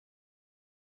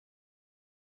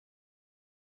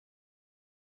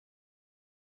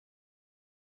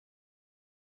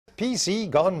PC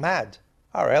gone mad.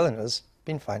 Our Eleanor's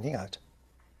been finding out.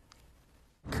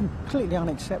 Completely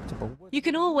unacceptable. You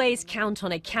can always count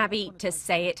on a cabbie to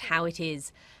say it how it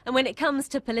is. And when it comes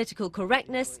to political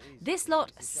correctness, this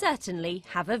lot certainly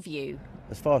have a view.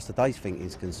 As far as today's thinking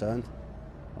is concerned,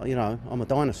 you know, I'm a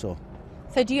dinosaur.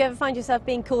 So do you ever find yourself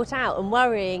being caught out and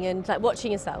worrying and like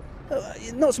watching yourself?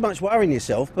 Not so much worrying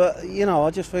yourself, but, you know, I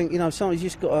just think, you know, sometimes you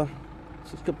just got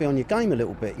to be on your game a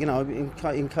little bit, you know,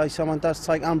 in case someone does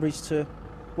take umbrage to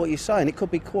what you're saying. It could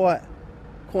be quite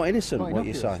innocent, what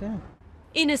you're saying. Yeah.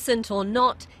 Innocent or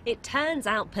not, it turns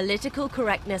out political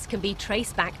correctness can be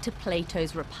traced back to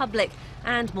Plato's Republic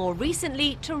and more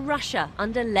recently to Russia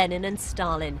under Lenin and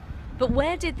Stalin. But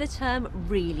where did the term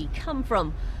really come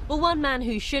from? Well, one man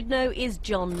who should know is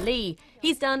John Lee.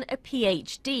 He's done a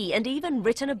PhD and even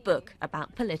written a book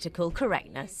about political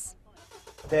correctness.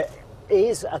 There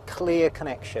is a clear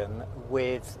connection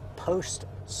with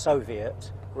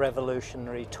post-Soviet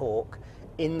revolutionary talk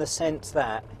in the sense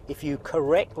that if you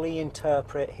correctly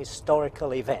interpret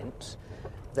historical events,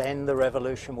 then the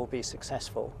revolution will be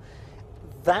successful.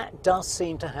 That does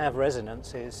seem to have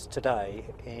resonances today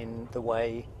in the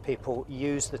way people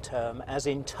use the term, as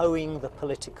in towing the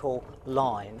political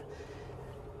line.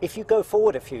 If you go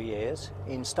forward a few years,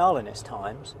 in Stalinist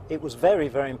times, it was very,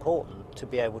 very important to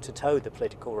be able to toe the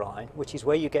political line, which is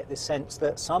where you get this sense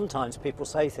that sometimes people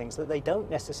say things that they don't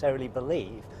necessarily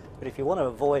believe, but if you want to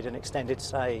avoid an extended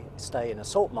stay in a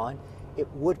salt mine, it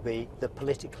would be the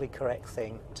politically correct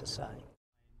thing to say.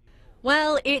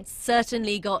 Well, it's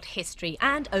certainly got history,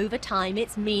 and over time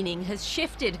its meaning has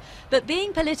shifted. But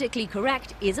being politically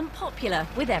correct isn't popular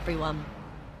with everyone.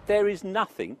 There is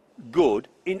nothing good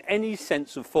in any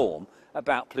sense of form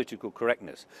about political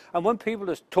correctness. And when people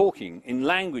are talking in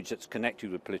language that's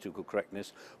connected with political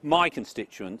correctness, my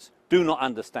constituents do not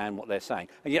understand what they're saying.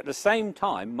 And yet at the same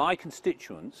time, my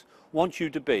constituents want you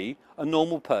to be a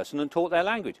normal person and talk their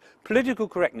language. Political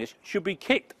correctness should be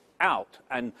kicked out.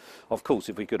 And of course,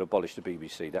 if we could abolish the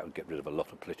BBC, that would get rid of a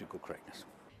lot of political correctness.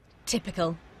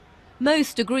 Typical.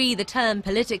 Most agree the term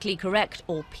politically correct,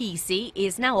 or PC,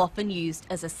 is now often used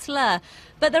as a slur,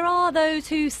 but there are those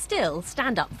who still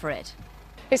stand up for it.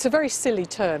 It's a very silly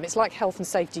term. It's like health and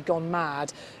safety gone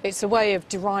mad. It's a way of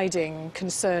deriding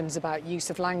concerns about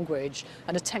use of language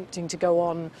and attempting to go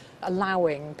on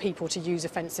allowing people to use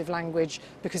offensive language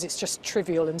because it's just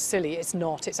trivial and silly. It's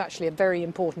not. It's actually a very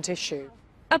important issue.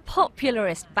 A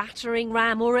popularist battering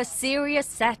ram or a serious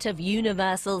set of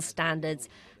universal standards.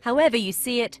 However you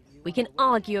see it, we can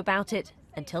argue about it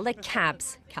until the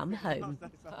cabs come home.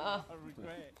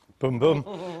 Boom, boom.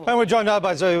 And we're joined now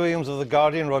by Zoe Williams of The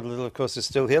Guardian. Rod Little, of course, is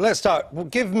still here. Let's start. Well,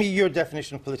 give me your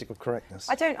definition of political correctness.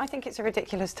 I think it's a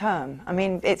ridiculous term. I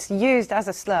mean, it's used as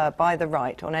a slur by the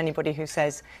right on anybody who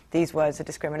says these words are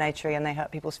discriminatory and they hurt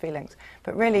people's feelings.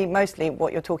 But really, mostly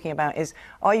what you're talking about is,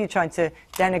 are you trying to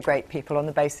denigrate people on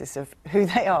the basis of who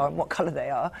they are and what colour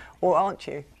they are, or aren't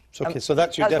you? Okay, so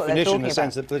that's your definition, in the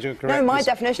sense that political correctness no, my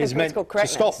definition is of meant political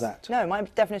correctness, to stop that. No, my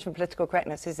definition of political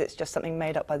correctness is it's just something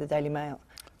made up by the Daily Mail.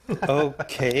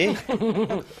 Okay,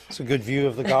 it's a good view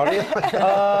of The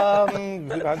Guardian.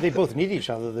 They both need each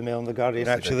other, the Mail and The Guardian,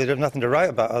 actually. They have nothing to write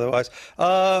about otherwise.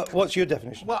 What's your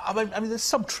definition? Well, I mean, there's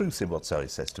some truth in what Zoe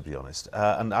says, to be honest,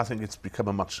 and I think it's become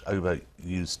a much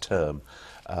overused term.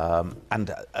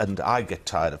 And I get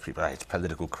tired of people, it's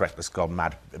political correctness gone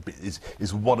mad,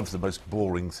 is one of the most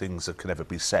boring things that can ever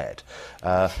be said,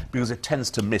 because it tends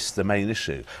to miss the main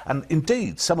issue. And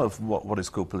indeed, some of what is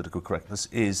called political correctness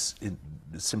is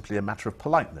simply a matter of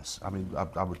politeness. I mean,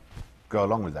 I would go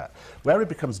along with that. Where it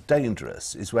becomes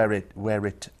dangerous is where it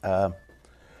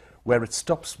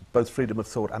stops both freedom of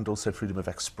thought and also freedom of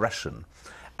expression,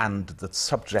 and that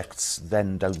subjects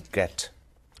then don't get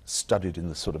studied in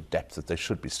the sort of depth that they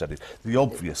should be studied. The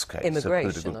obvious case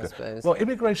immigration, I suppose. Well,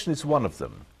 immigration is one of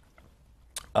them.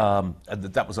 And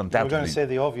that was undoubtedly... We're going to say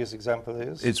the obvious example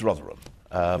is? It's Rotherham.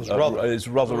 It's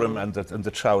Rotherham and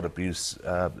the child abuse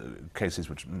cases,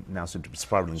 which now seem to be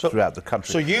spiralling throughout the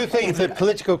country. So you think that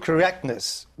political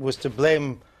correctness was to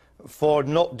blame for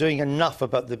not doing enough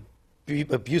about the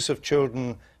abuse of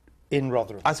children in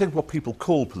Rotherham? I think what people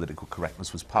call political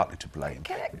correctness was partly to blame.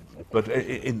 But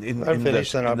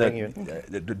just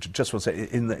want to say,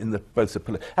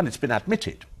 and it's been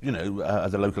admitted, you know,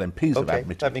 the local MPs have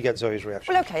admitted. Let me get Zoe's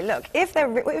reaction. Well, OK, look,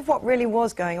 if what really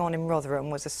was going on in Rotherham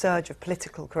was a surge of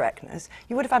political correctness,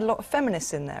 you would have had a lot of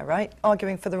feminists in there, right,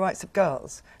 arguing for the rights of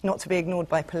girls, not to be ignored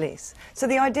by police. So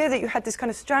the idea that you had this kind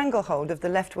of stranglehold of the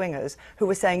left-wingers who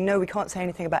were saying, no, we can't say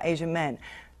anything about Asian men,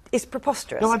 is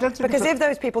preposterous. No, I don't think because if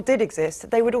those people did exist,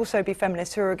 they would also be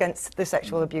feminists who are against the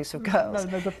sexual abuse of girls.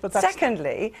 But that's...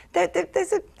 Secondly,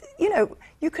 there's a, you know,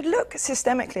 you could look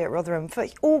systemically at Rotherham for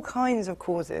all kinds of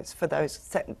causes for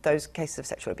those cases of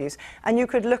sexual abuse, and you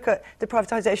could look at the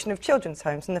privatisation of children's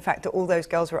homes and the fact that all those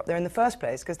girls were up there in the first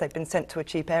place because they'd been sent to a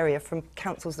cheap area from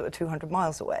councils that were 200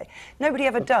 miles away. Nobody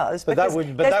ever does. But that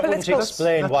wouldn't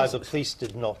explain why the police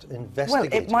did not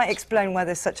investigate. Well, it might explain why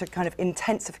there's such a kind of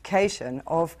intensification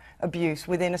of abuse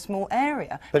within a small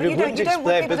area. But it wouldn't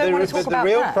explain. But the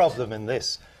real that. problem in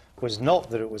this was not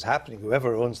that it was happening.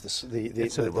 Whoever owns the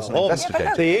wasn't home,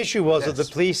 investigated. the issue was that the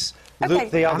police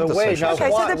looked the other way. Now,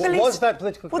 was that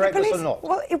political correctness or not?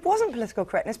 Well, it wasn't political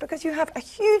correctness because you have a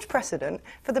huge precedent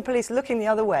for the police looking the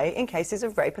other way in cases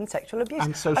of rape and sexual abuse.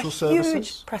 And social services.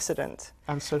 Huge precedent.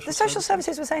 And the social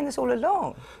services were saying this all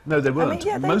along. No, they weren't.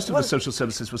 I mean, Most of the social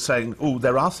services were saying, oh,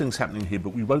 there are things happening here,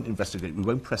 but we won't investigate, we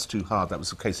won't press too hard. That was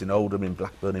the case in Oldham, in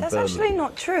Blackburn, in Birmingham. That's actually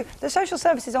not true. The social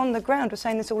services on the ground were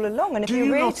saying this all along. And if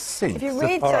you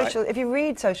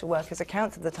read social workers'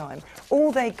 accounts of the time,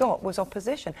 all they got was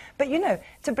opposition. But, you know,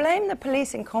 to blame the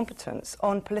police incompetence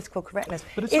on political correctness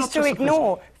is to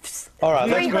ignore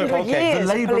 300 years The of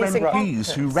Labour police MPs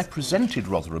incompetence. who represented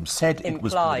Rotherham said it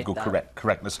was political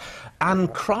correctness. Anne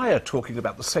Cryer talking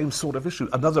about the same sort of issue.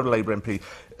 Another Labour MP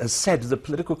has said that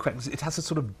political correctness, it has a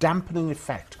sort of dampening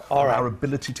effect on our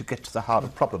ability to get to the heart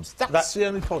of problems. That's the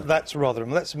only point. That's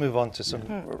Rotherham. Let's move on to some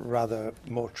rather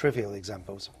more trivial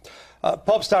examples.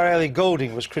 Pop star Ellie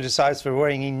Goulding was criticised for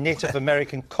wearing a Native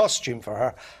American costume for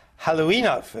her Halloween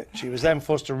outfit. She was then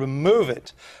forced to remove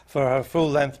it for her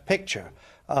full-length picture.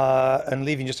 And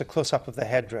leaving just a close-up of the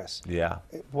headdress. Yeah.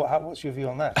 What's your view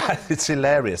on that? It's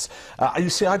hilarious. You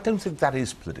see, I don't think that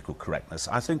is political correctness.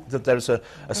 I think that there's a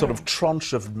sort of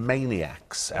tranche of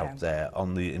maniacs out there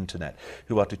on the internet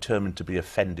who are determined to be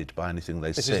offended by anything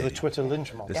they say. This is the Twitter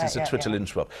lynch mob. This is a Twitter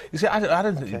lynch mob. You see, I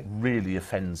don't think it really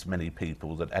offends many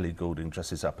people that Ellie Goulding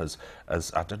dresses up as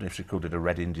I don't know if she called it a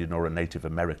Red Indian or a Native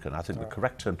American. I think the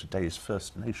correct term today is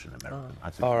First Nation American. I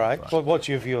think all right. Well, what's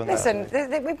your view on that? Listen,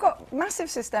 we've got massive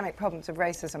systemic problems of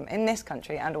racism in this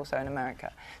country and also in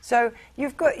America. So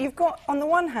you've got on the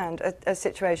one hand a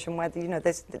situation where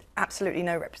there's absolutely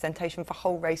no representation for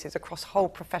whole races across whole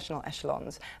professional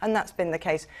echelons, and that's been the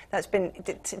case. That's been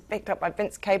picked up by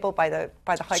Vince Cable, by the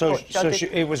High Court judges. So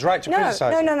it was right to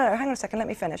criticise. No. Hang on a second. Let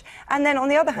me finish. And then on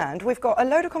the other hand, we've got a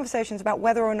load of conversations about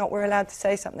whether or not we're allowed to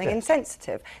say something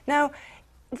insensitive. Now,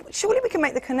 surely we can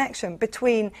make the connection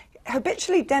between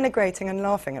habitually denigrating and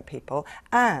laughing at people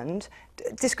and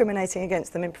discriminating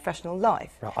against them in professional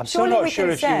life. Right. I'm still not sure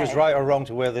if she was right or wrong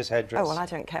to wear this headdress. Oh, well, I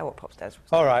don't care what pop stars.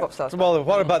 All right. Well,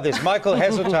 what about this? Michael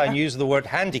Heseltine used the word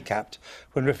handicapped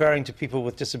when referring to people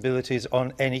with disabilities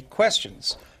on any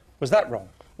questions. Was that wrong?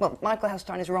 Well, Michael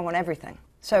Heseltine is wrong on everything.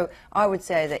 So I would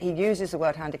say that he uses the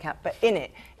word handicap, but in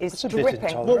it is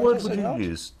dripping. What word would you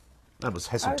use? That was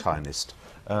Heseltinist.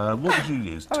 What would you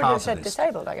use? I would have said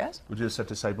disabled, I guess. Would you have said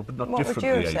disabled, but not what differently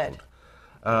would you have abled? Said?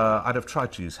 I'd have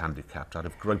tried to use handicapped. I'd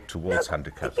have groped towards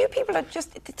handicapped. You people are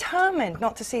just determined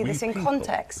not to see this in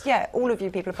context. Yeah, all of you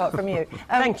people apart from you.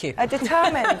 Thank you. Are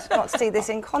determined not to see this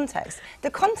in context. The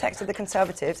context of the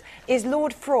Conservatives is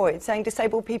Lord Freud saying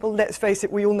disabled people, let's face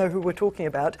it, we all know who we're talking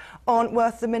about, aren't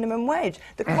worth the minimum wage.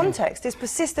 The context is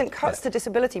persistent cuts to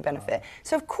disability benefit.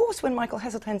 So, of course, when Michael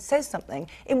Heseltine says something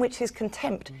in which his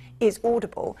contempt is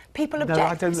audible, people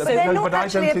object. But they're not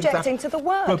actually objecting to the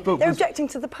word. They're objecting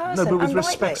to the person. No, but with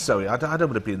respect, Zoe, I don't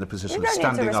want to be in the position of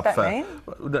standing up for...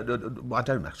 No, I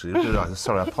don't actually.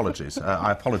 Sorry, apologies.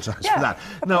 I apologise for that.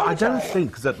 No, I don't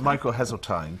think that Michael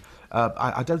Heseltine...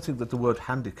 I don't think that the word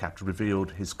handicapped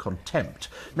revealed his contempt.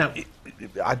 Now,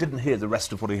 I didn't hear the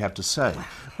rest of what he had to say,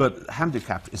 but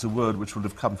handicapped is a word which would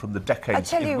have come from the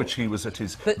decades in which he was at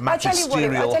his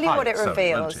magisterial height. I'll tell you what it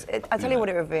reveals. I'll tell you what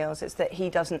it reveals. It's that he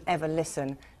doesn't ever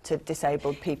listen to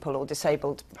disabled people or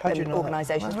disabled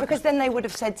organisations, because then they would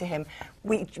have said to him,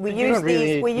 we use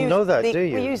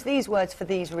these words for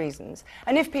these reasons.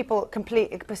 And if people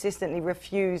persistently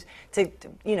refuse to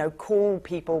call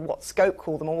people what Scope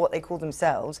call them or what they call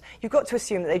themselves, you've got to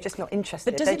assume that they're just not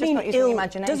interested. But does they're it just mean not using the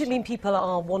imagination. Does it mean people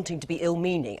are wanting to be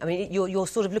ill-meaning? I mean, you're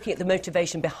sort of looking at the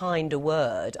motivation behind a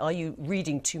word. Are you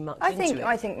reading too much into it?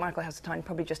 I think Michael Heseltine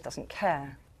probably just doesn't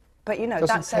care. But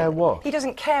doesn't care what? He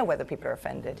doesn't care whether people are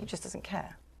offended. He just doesn't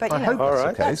care. But I hope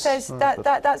that's the case.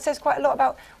 That says quite a lot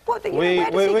about what. We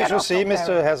shall see.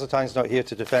 Mr. Heseltine's not here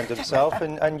to defend himself,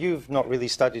 and you've not really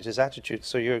studied his attitude,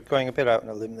 so you're going a bit out on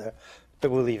a limb there. But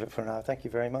we'll leave it for now. Thank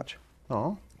you very much.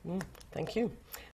 Oh. Thank you.